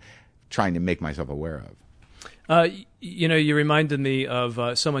I'm trying to make myself aware of. You reminded me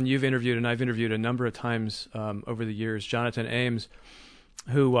of someone you've interviewed, and I've interviewed a number of times over the years, Jonathan Ames,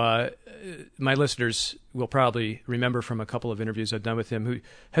 who my listeners will probably remember from a couple of interviews I've done with him, who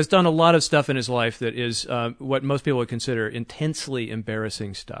has done a lot of stuff in his life that is what most people would consider intensely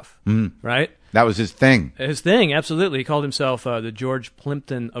embarrassing stuff, right? That was his thing. His thing, absolutely. He called himself the George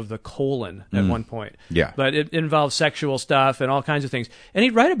Plimpton of the colon at one point. Yeah. But it involved sexual stuff and all kinds of things. And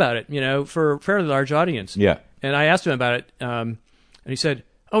he'd write about it, for a fairly large audience. Yeah. And I asked him about it, and he said,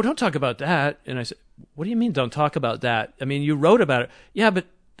 "Oh, don't talk about that." And I said, "What do you mean, don't talk about that? You wrote about it." "Yeah, but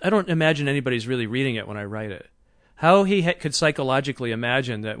I don't imagine anybody's really reading it when I write it." How he could psychologically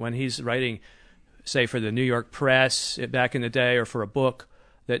imagine that when he's writing, say, for the New York Press back in the day, or for a book,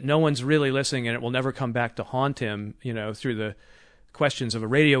 that no one's really listening and it will never come back to haunt him, through the questions of a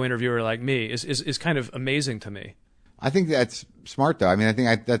radio interviewer like me, is kind of amazing to me. I think that's smart, though. I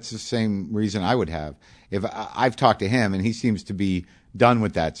think that's the same reason I would have. If I've talked to him, and he seems to be done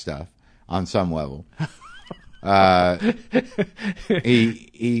with that stuff on some level.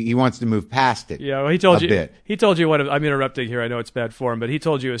 He wants to move past it. Yeah, well, he told you. Bit. He told you what? I'm interrupting here. I know it's bad form, but he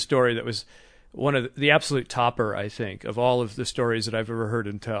told you a story that was one of the absolute topper, I think, of all of the stories that I've ever heard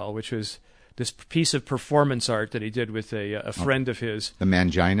him tell, which was this piece of performance art that he did with a friend of his. The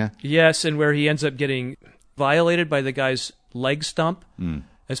mangina? Yes, and where he ends up getting violated by the guy's leg stump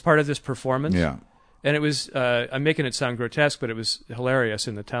as part of this performance. Yeah. And it was, I'm making it sound grotesque, but it was hilarious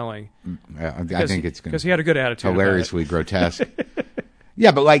in the telling. I think it's because he had a good attitude. Hilariously grotesque.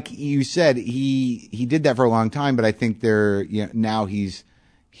 Yeah, but like you said, he did that for a long time. But I think now he's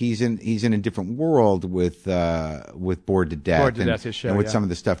in a different world with Bored to Death. Bored to Death, his show, and with yeah. some of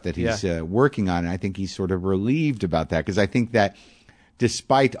the stuff that he's working on. And I think he's sort of relieved about that, because I think that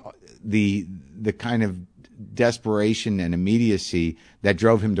despite the kind of desperation and immediacy that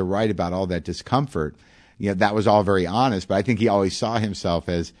drove him to write about all that discomfort, that was all very honest, but I think he always saw himself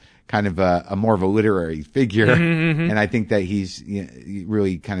as kind of a more of a literary figure. And I think that he's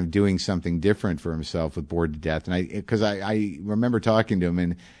really kind of doing something different for himself with Bored to Death. And because I remember talking to him,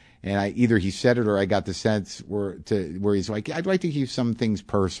 and either he said it or I got the sense where he's like, "I'd like to keep some things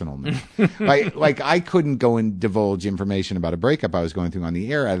personal now." like I couldn't go and divulge information about a breakup I was going through on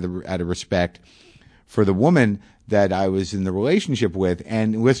the air out of respect for the woman that I was in the relationship with,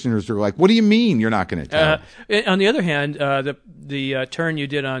 and listeners were like, "What do you mean you're not going to tell?" On the other hand, the turn you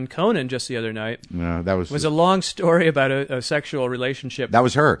did on Conan just the other night that was a long story about a sexual relationship. That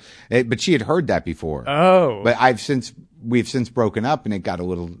was her, but she had heard that before. Oh, but we've since broken up, and it got a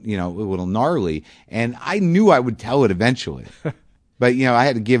little gnarly, and I knew I would tell it eventually, but I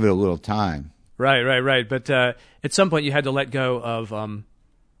had to give it a little time. Right. But at some point, you had to let go of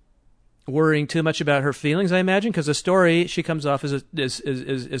worrying too much about her feelings, I imagine, because the story, she comes off as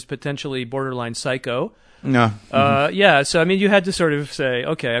potentially borderline psycho. No. Yeah. So you had to sort of say,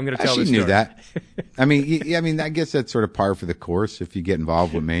 okay, I'm going to tell this story. She knew that. I guess that's sort of par for the course if you get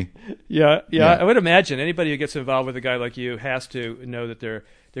involved with me. Yeah. I would imagine anybody who gets involved with a guy like you has to know that they're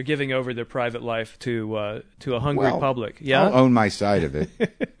giving over their private life to a hungry public. Yeah. I'll own my side of it.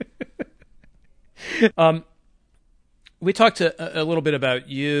 We talked a little bit about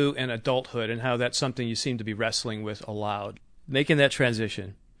you and adulthood and how that's something you seem to be wrestling with aloud, making that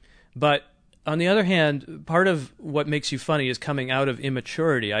transition. But on the other hand, part of what makes you funny is coming out of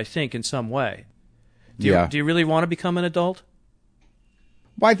immaturity, I think, in some way. Do you really want to become an adult?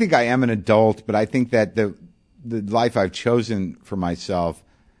 Well, I think I am an adult, but I think that the life I've chosen for myself,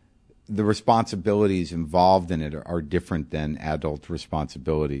 the responsibilities involved in it are different than adult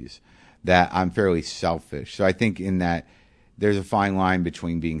responsibilities. That I'm fairly selfish. So I think in that there's a fine line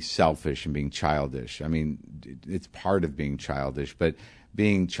between being selfish and being childish. I mean, it's part of being childish, but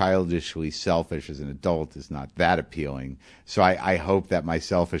being childishly selfish as an adult is not that appealing. So I hope that my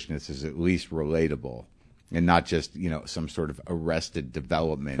selfishness is at least relatable and not just, some sort of arrested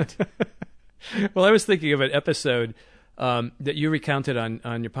development. Well, I was thinking of an episode that you recounted on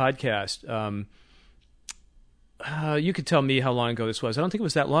your podcast. You could tell me how long ago this was. I don't think it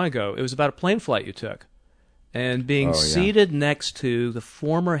was that long ago. It was about a plane flight you took and being seated next to the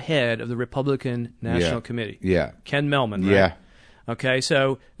former head of the Republican National Committee. Yeah. Ken Mehlman, right? Yeah. Okay,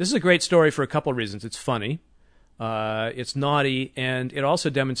 so this is a great story for a couple of reasons. It's funny, it's naughty, and it also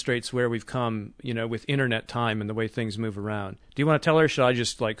demonstrates where we've come, with internet time and the way things move around. Do you want to tell her, or should I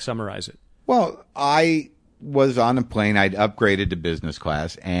just, summarize it? Well, I was on a plane. I'd upgraded to business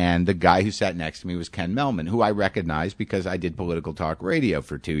class, and the guy who sat next to me was Ken Mehlman, who I recognized because I did political talk radio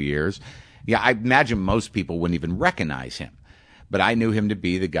for 2 years. Yeah, I imagine most people wouldn't even recognize him. But I knew him to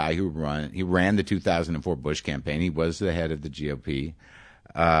be the guy who ran the 2004 Bush campaign. He was the head of the GOP,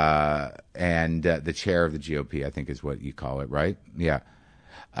 and the chair of the GOP, I think is what you call it, right? Yeah.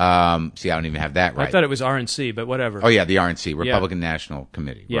 See, I don't even have that right. I thought it was RNC, but whatever. Oh, yeah, the RNC, Republican National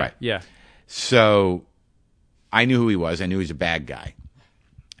Committee. Yeah, right. Yeah. So I knew who he was. I knew he was a bad guy.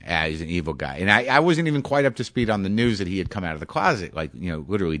 He's an evil guy. And I wasn't even quite up to speed on the news that he had come out of the closet,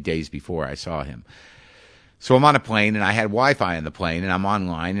 literally days before I saw him. So I'm on a plane, and I had Wi-Fi on the plane, and I'm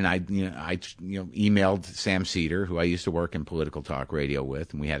online, and I emailed Sam Cedar, who I used to work in political talk radio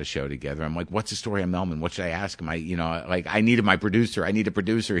with, and we had a show together. I'm like, what's the story on Mehlman? What should I ask him? I needed my producer. I need a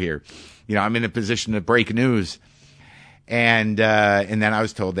producer here. I'm in a position to break news. And then I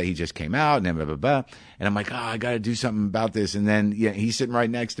was told that he just came out, and then blah, blah, blah. And I'm like, I got to do something about this. And then he's sitting right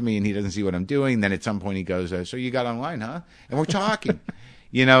next to me, and he doesn't see what I'm doing. And then at some point he goes, so you got online, huh? And we're talking.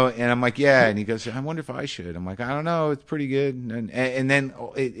 And I'm like, yeah. And he goes, I wonder if I should. I'm like, I don't know. It's pretty good. And then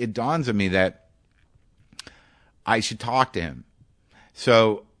it dawns on me that I should talk to him.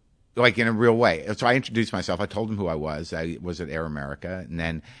 So, in a real way. So I introduced myself. I told him who I was. I was at Air America. And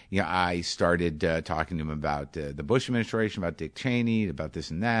then, I started talking to him about the Bush administration, about Dick Cheney, about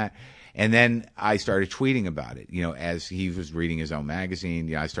this and that. And then I started tweeting about it, as he was reading his own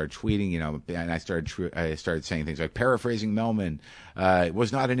magazine. I started tweeting, and I started saying things like paraphrasing Mehlman. It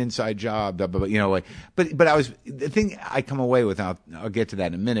was not an inside job, blah, blah, blah, but I was, the thing I come away with, I'll get to that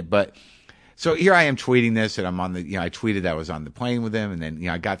in a minute, but so here I am tweeting this, and I'm on the, I tweeted that I was on the plane with him, and then,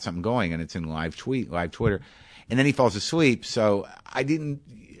 I got something going, and it's in live Twitter, and then he falls asleep. So I didn't,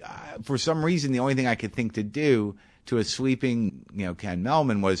 for some reason, the only thing I could think to do to a sleeping, Ken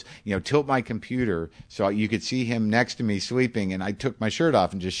Mehlman was, tilt my computer so you could see him next to me sleeping, and I took my shirt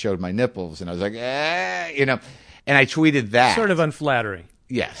off and just showed my nipples, and I was like, and I tweeted that. Sort of unflattering.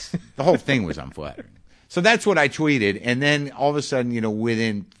 Yes. The whole thing was unflattering. So that's what I tweeted, and then all of a sudden,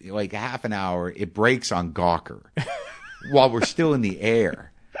 within half an hour, it breaks on Gawker while we're still in the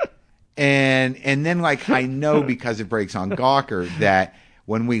air. And then I know because it breaks on Gawker that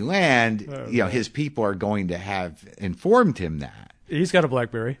when we land, his people are going to have informed him that. He's got a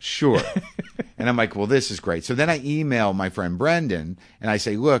BlackBerry. Sure. And I'm like, well, this is great. So then I email my friend Brendan, and I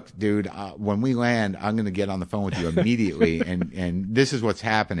say, look, dude, when we land, I'm going to get on the phone with you immediately, and this is what's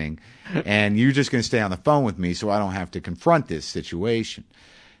happening, and you're just going to stay on the phone with me so I don't have to confront this situation.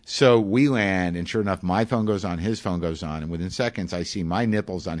 So we land, and sure enough, my phone goes on, his phone goes on, and within seconds, I see my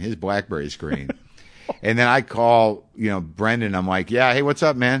nipples on his BlackBerry screen. And then I call, Brendan. I'm like, yeah, hey, what's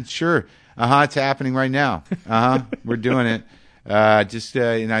up, man? Sure. It's happening right now. We're doing it. I just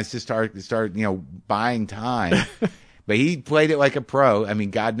start, buying time. But he played it like a pro. I mean,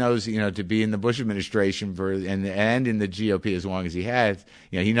 God knows, to be in the Bush administration and in the GOP as long as he has,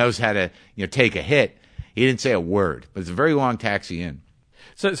 he knows how to, take a hit. He didn't say a word, but it's a very long taxi in.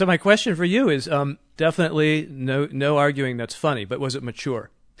 So my question for you is, definitely no arguing that's funny, but was it mature?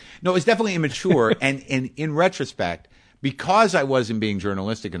 No, it's definitely immature. and in retrospect, because I wasn't being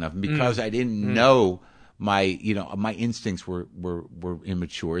journalistic enough, and because I didn't know my instincts were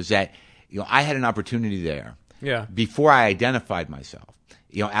immature, is that, I had an opportunity there. Yeah. Before I identified myself,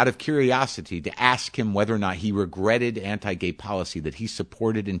 out of curiosity, to ask him whether or not he regretted anti-gay policy that he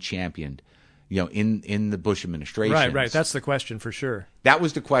supported and championed, in the Bush administration. Right. That's the question for sure. That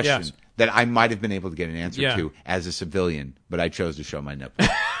was the question Yes. that I might have been able to get an answer Yeah. to as a civilian, but I chose to show my nipple.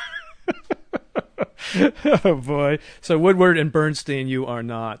 Oh, boy. So Woodward and Bernstein, you are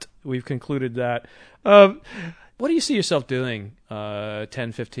not. We've concluded that. What do you see yourself doing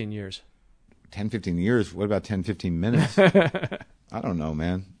 10, 15 years? 10, 15 years? What about 10, 15 minutes? I don't know,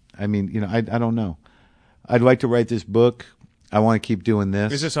 man. I mean, I don't know. I'd like to write this book. I want to keep doing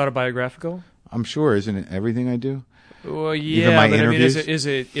this. Is this autobiographical? I'm sure, isn't it? Everything I do. Well, Even my but interviews? I mean,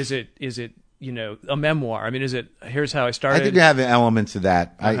 is it a memoir? I mean, is it? Here's how I started. I think you have elements of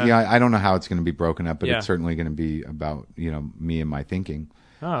that. Uh-huh. I don't know how it's going to be broken up, but Yeah. it's certainly going to be about me and my thinking.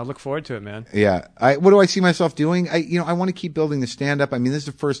 Oh, I look forward to it, man. Yeah. What do I see myself doing? I want to keep building the stand-up. I mean, this is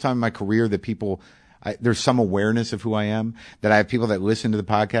the first time in my career that there's some awareness of who I am, that I have people that listen to the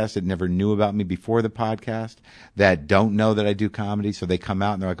podcast that never knew about me before the podcast, that don't know that I do comedy. So they come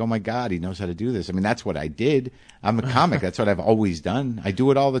out and they're like, oh my God, he knows how to do this. I mean, that's what I did. I'm a comic. That's what I've always done. I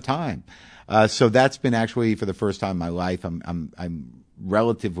do it all the time. So that's been actually, for the first time in my life, I'm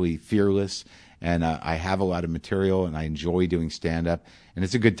relatively fearless, and I have a lot of material, and I enjoy doing stand-up, and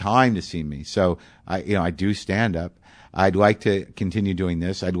it's a good time to see me. So I do stand-up. I'd like to continue doing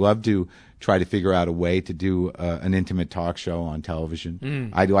this. I'd love to try to figure out a way to do an intimate talk show on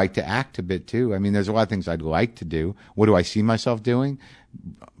television. I'd like to act a bit too. I mean, there's a lot of things I'd like to do. What do I see myself doing?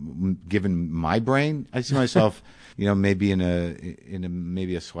 Given my brain, I see myself, maybe in a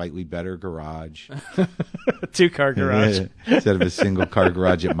maybe a slightly better garage. A 2-car garage. Instead of a single car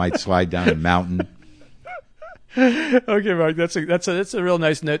garage, it might slide down a mountain. Okay, Mark, that's a real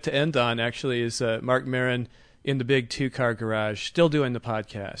nice note to end on. Actually, is Marc Maron in the big 2-car garage, still doing the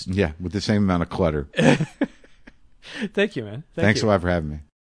podcast. Yeah, with the same amount of clutter. Thank you, man. Thanks a lot for having me.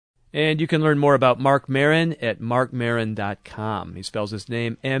 And you can learn more about Marc Maron at marcmaron.com. He spells his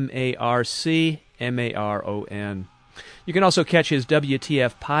name MarcMaron. You can also catch his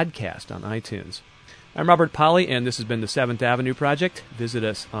WTF podcast on iTunes. I'm Robert Polly, and this has been the 7th Avenue Project. Visit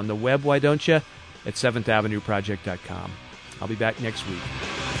us on the web, why don't you, at 7thavenueproject.com. I'll be back next week.